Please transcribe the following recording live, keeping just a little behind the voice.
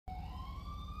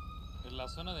la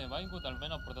zona de Vinewood, al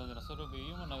menos por donde nosotros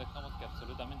vivimos, no dejamos que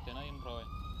absolutamente nadie robe.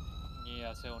 Ni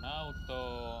hacia un auto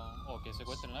o que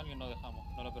secuestren a alguien, no dejamos,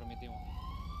 no lo permitimos.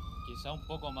 Quizá un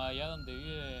poco más allá donde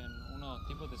viven unos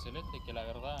tipos de celeste que la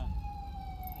verdad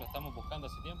lo estamos buscando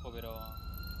hace tiempo, pero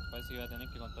parece que va a tener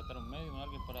que contactar a un médico o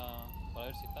alguien para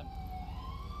ver si están.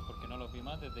 Porque no los vi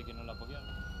más desde que nos la apoyaron.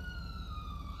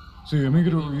 Sí, a mí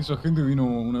creo que esa gente vino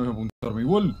una vez a apuntarme.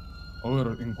 Igual, a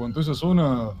ver, en cuanto a esa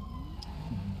zona,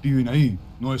 viven ahí,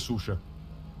 no es suya.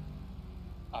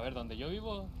 A ver, donde yo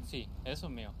vivo, sí, eso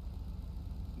es mío.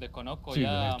 Desconozco Sí,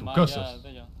 ya es tus más allá casas. de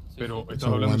ellos. Sí, Pero sí.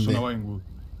 estás hablando de zona Vinewood.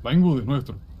 Vinewood es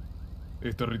nuestro.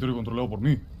 Es territorio controlado por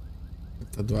mí. El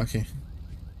tatuaje.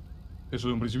 Eso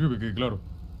de un principio que quede claro.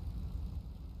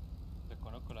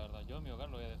 Desconozco la verdad. Yo mi hogar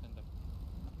lo voy a defender.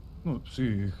 No, sí,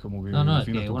 es como que No, es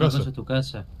defiendas que tu una casa. cosa es tu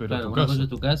casa. Pero Claro, tu una cosa casa. es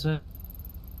tu casa. Y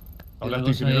otra Hablaste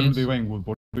en cosa general de es, Vinewood,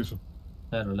 por eso.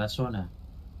 claro, la zona.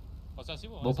 O sea, sí,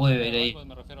 Vos esa podés zona ver de ahí. Vinewood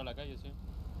me refiero a la calle, sí.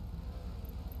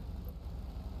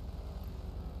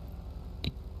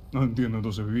 No entiendo,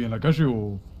 entonces, ¿vivía en la calle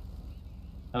o...?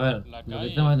 A ver, La lo calle,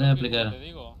 que te voy a tener que como te explicar.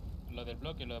 digo, lo del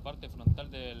bloque, lo de parte frontal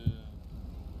del...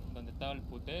 donde estaba el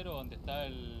putero, donde está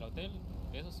el hotel,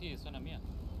 eso sí, es zona mía.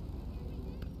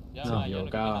 Ya No, más allá lo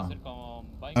que quieren hacer con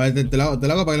A ver, Vinewood, te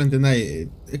lo hago para que lo entendáis.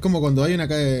 Es como cuando hay una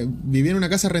viví en una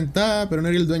casa rentada, pero no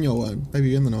eres el dueño, weón. Estás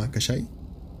viviendo nomás, ¿cachai?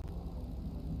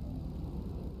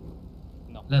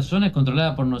 no. La zona es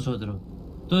controlada por nosotros.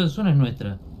 Toda zona es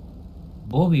nuestra.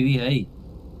 Vos vivís ahí.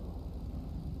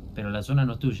 Pero la zona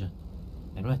no es tuya.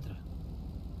 Es nuestra.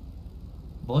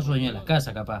 Vos Como te dueño de las digo,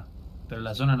 casas, capaz. Pero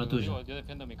la sí, zona no es como te tuya. digo, yo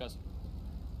defiendo mi casa.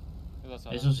 Esa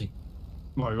zona. Eso sí.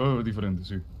 Vale, va a haber diferente,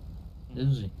 sí.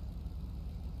 Eso sí.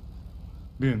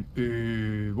 Bien,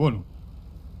 bueno.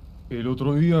 El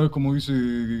otro día, como dice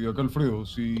acá Alfredo,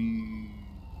 si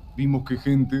vimos que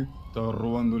gente estaba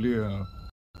robándole a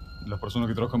las personas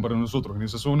que trabajan para nosotros en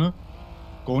esa zona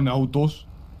con autos,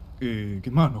 que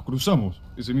es más, nos cruzamos.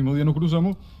 Ese mismo día nos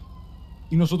cruzamos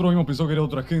y nosotros habíamos pensado que era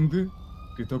otra gente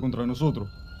que está contra nosotros,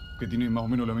 que tiene más o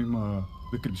menos la misma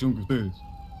descripción que ustedes.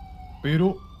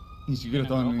 Pero ni siquiera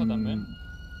 ¿Tienen estaban rojo en... también?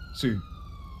 Sí.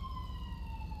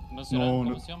 ¿No serán, No,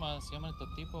 cómo no. se llaman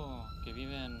estos tipos que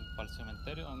viven para el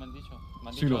cementerio? Me han dicho. Me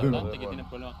han Sí, dicho los dedos. bastante que tienen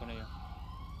problemas con ellos.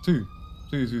 Sí,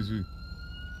 sí, sí, sí.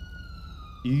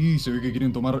 Y se ve que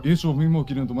quieren tomar, esos mismos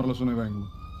quieren tomar la zona de Vinewood.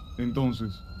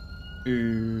 Entonces,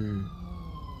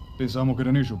 pensábamos que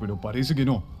eran ellos, pero parece que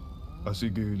no.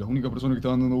 Así que las únicas personas que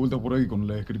estaban dando vueltas por ahí con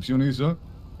la descripción esa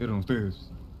eran ustedes.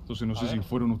 Entonces no sé si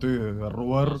fueron ustedes a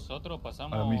robar Nosotros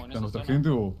pasamos a, en a esa nuestra zona. gente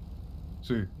o...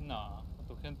 Sí. No,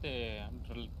 tu gente,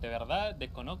 de verdad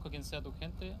desconozco quién sea tu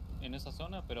gente en esa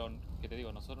zona, pero que te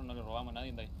digo, nosotros no le robamos a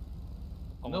nadie de ahí.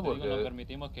 Como No, te digo, porque- no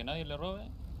permitimos que nadie le robe.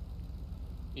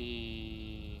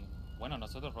 Y bueno,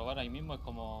 nosotros robar ahí mismo es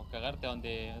como cagarte a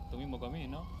donde tú mismo comís,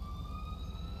 ¿no?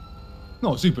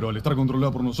 No, sí, pero al estar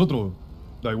controlada por nosotros,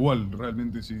 da igual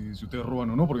realmente si ustedes roban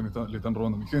o no, porque le están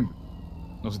robando a mi gente.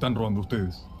 Nos están robando a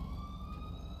ustedes.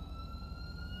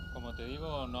 Como te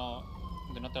digo, no,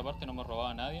 de nuestra parte no hemos robado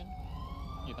a nadie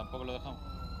y tampoco lo dejamos.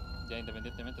 Ya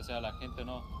independientemente sea la gente o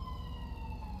no.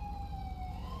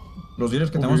 Los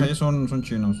dealers que Ok. tenemos ahí son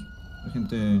chinos. Es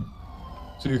gente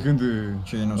Sí, gente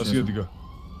chinos y eso. asiática.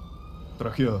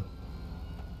 Trajeada.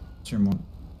 Simón.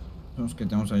 Son los que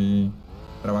tenemos ahí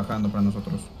trabajando para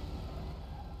nosotros.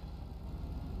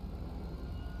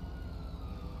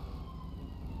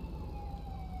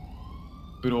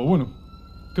 Pero bueno,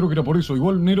 creo que era por eso.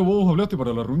 Igual, Nero, vos hablaste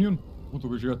para la reunión, justo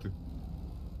que llegaste.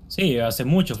 Sí, hace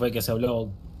mucho fue que se habló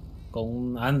con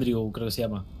un Andrew, creo que se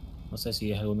llama. No sé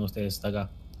si es alguno de ustedes está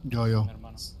acá. Yo. Mi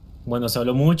hermano. Bueno, se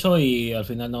habló mucho y al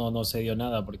final no se dio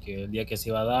nada porque el día que se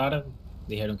iba a dar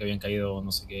dijeron que habían caído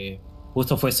no sé qué.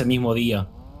 Justo fue ese mismo día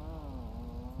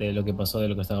de lo que pasó, de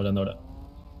lo que están hablando ahora.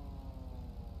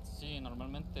 Sí,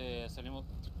 normalmente salimos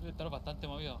estar bastante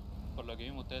movidos, por lo que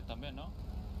vimos ustedes también, ¿no?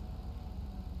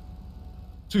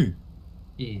 Sí,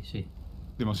 Sí, sí.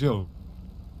 demasiado.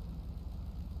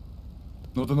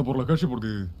 No tanto por la calle porque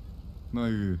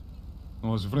nadie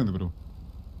nos hace frente, pero...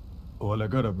 O a la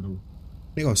cara, pero...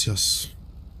 Negocios.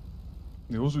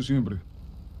 Negocio siempre.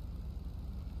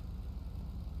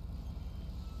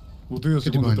 ¿Ustedes hace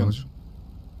 ¿Qué tipo cuánto de están?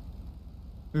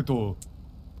 De todo.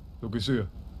 Lo que sea.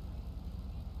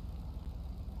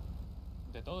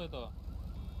 De todo, de todo.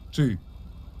 Sí.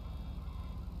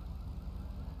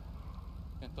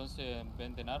 Entonces,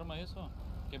 ¿venden armas y eso?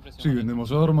 ¿Qué precio Sí, manejan?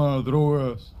 vendemos armas,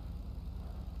 drogas.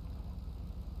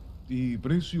 ¿Y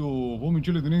precio? ¿Vos,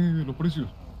 Michele, tenés los precios?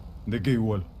 ¿De qué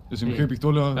igual? SMG, Sí.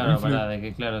 pistola, Claro, rifle, pará, de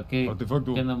que claro, ¿qué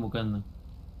artefacto. andan buscando?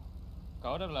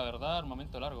 Ahora, la verdad,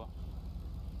 armamento largo.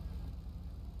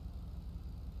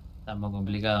 Estamos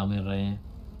complicados, mi rey.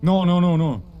 No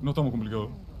estamos complicados.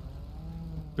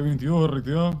 T22,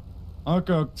 RTA.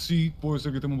 Acá sí puede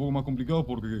ser que estemos un poco más complicados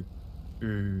porque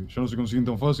ya no se consiguen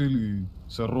tan fácil y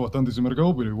cerró bastante ese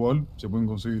mercado, pero igual se pueden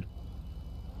conseguir.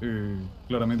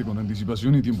 Claramente con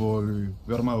anticipación y tiempo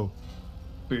de armado.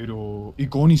 Pero, y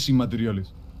con y sin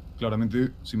materiales.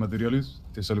 Claramente, sin materiales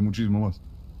te sale muchísimo más.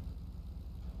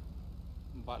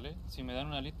 Vale, si me dan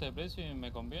una lista de precios y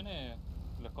me conviene,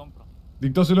 los compro.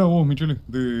 Dictásela vos, Michele.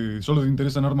 ¿Solo te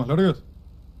interesan armas largas?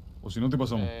 O si no, te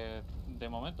pasamos. De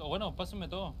momento, bueno, pásenme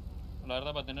todo. La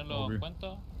verdad, para tenerlo Ok. en cuenta,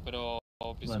 pero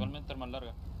principalmente armas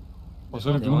largas.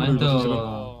 Pasar De tu nombre y momento-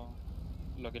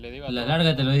 pasásela. Lo que le diga a La todos,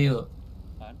 larga te lo digo.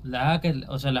 A ver. Las AK,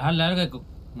 o sea, las A largas,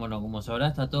 bueno, como sabrás,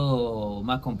 está todo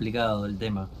más complicado el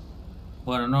tema.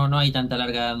 Bueno, no hay tanta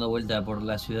larga dando vuelta por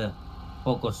la ciudad.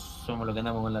 Pocos somos los que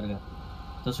andamos con larga.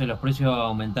 Entonces los precios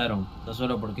aumentaron. No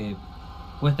solo porque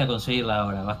cuesta conseguirla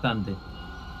ahora, bastante.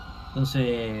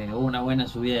 Entonces hubo una buena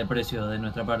subida de precios de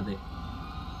nuestra parte.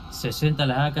 60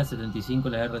 las AK, 75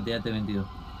 las RTA T22.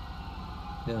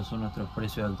 Esos son nuestros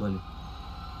precios actuales.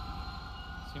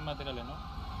 Sin materiales, ¿no?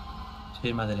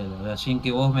 Sin materiales, o sea, sin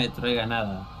que vos me traigas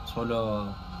nada,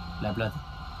 solo la plata.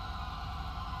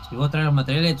 Si vos traes los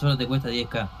materiales, solo te cuesta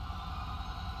 10k.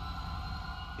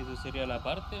 ¿Eso sería la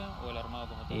parte o el armado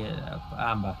como tal? Y,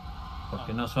 ambas.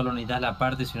 Porque no solo necesitas la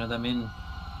parte, sino también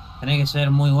tenés que ser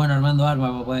muy bueno armando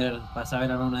armas para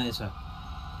saber armar una de esas.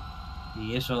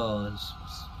 Y eso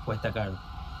cuesta caro.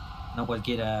 No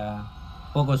cualquiera.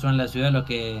 Pocos son en la ciudad los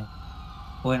que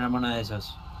pueden armar una de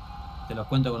esas. Te los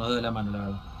cuento con los dedos de la mano, la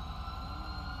verdad.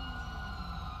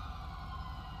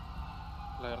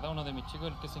 La verdad, uno de mis chicos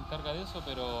es el que se encarga de eso,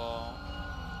 pero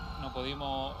no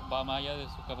pudimos, va más allá de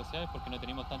sus capacidades porque no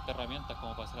tenemos tantas herramientas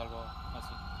como para hacer algo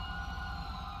así.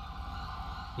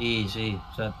 Y sí,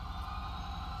 o sea,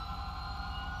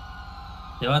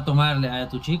 te va a tomar a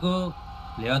tu chico,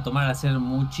 le va a tomar hacer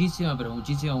muchísimas, pero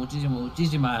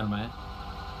muchísimas armas,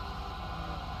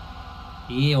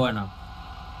 Y bueno,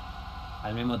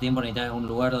 al mismo tiempo necesitas un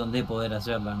lugar donde poder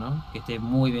hacerla, ¿no? Que esté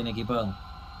muy bien equipado,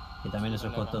 que también eso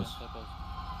es Con la costoso. herramienta, todo eso.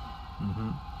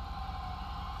 Ujú.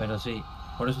 Pero sí,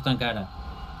 por eso es tan cara.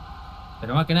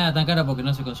 Pero más que nada tan cara porque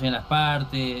no se consiguen las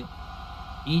partes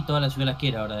y toda la ciudad las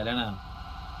quiere ahora, de la nada.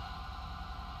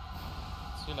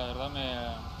 Sí, la verdad,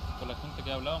 con la gente que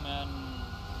he hablado me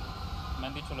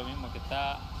han dicho lo mismo, que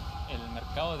el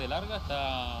mercado de larga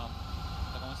está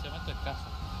 ¿cómo se llama esto? Escaso,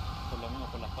 por lo mismo,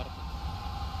 por las partes.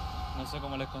 No sé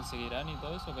cómo les conseguirán y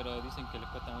todo eso, pero dicen que les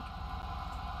cuesta mucho.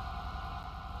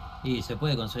 Y se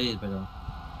puede conseguir, pero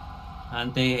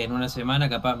antes en una semana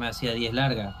capaz me hacía 10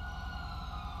 largas.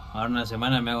 Ahora en una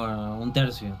semana me hago un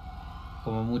tercio,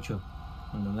 como mucho.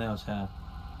 ¿Entendés? O sea,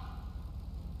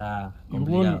 está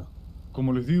complicado. Igual,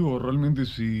 como les digo, realmente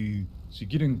si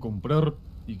quieren comprar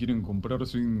y quieren comprar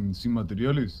sin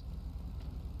materiales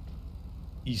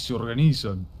y se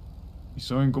organizan y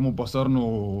saben cómo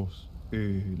pasarnos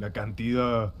la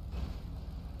cantidad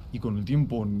y con el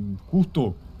tiempo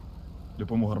justo, le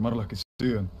podemos armar las que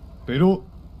sean. Pero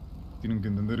tienen que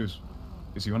entender eso,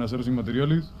 que si van a hacer sin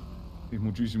materiales es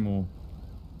muchísimo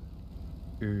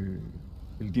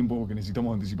el tiempo que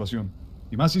necesitamos de anticipación.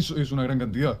 Y más si es una gran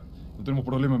cantidad. No tenemos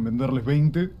problema en venderles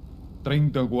 20,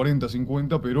 30, 40,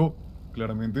 50, pero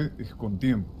claramente es con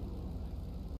tiempo.